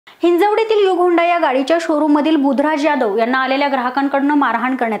हिंजवडीतील युग होंडा या गाडीच्या शोरूममधील बुधराज यादव यांना आलेल्या ग्राहकांकडून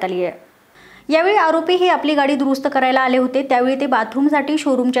मारहाण करण्यात आली आहे। यावेळी आरोपी हे आपली गाडी दुरुस्त करायला आले होते। त्यावेळी ते बाथरूमसाठी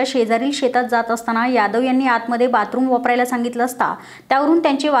शोरूमच्या शेजारील शेतात जात असताना यादव यांनी आतमध्ये बाथरूम वापरायला सांगितलं असता त्यावरून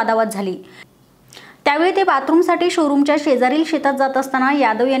त्यांची वादावाद झाली। त्यावेळी ते बाथरूमसाठी शोरूमच्या शेजारील शेतात जात असताना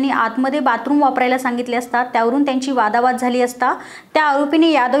यादव यांनी आतमध्ये बाथरूम वापरायला सांगितले असता त्यावरून त्यांची वादावाद झाली असता त्या आरोपीने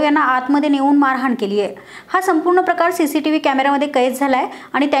यादव यांना आतमध्ये नेऊन मारहाण केली आहे। हा संपूर्ण प्रकार सीसीटीव्ही कॅमेऱ्यामध्ये कैद झालाय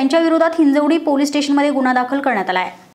आणि त्यांच्या विरोधात हिंजवडी पोलीस स्टेशनमध्ये गुन्हा दाखल करण्यात आला आहे।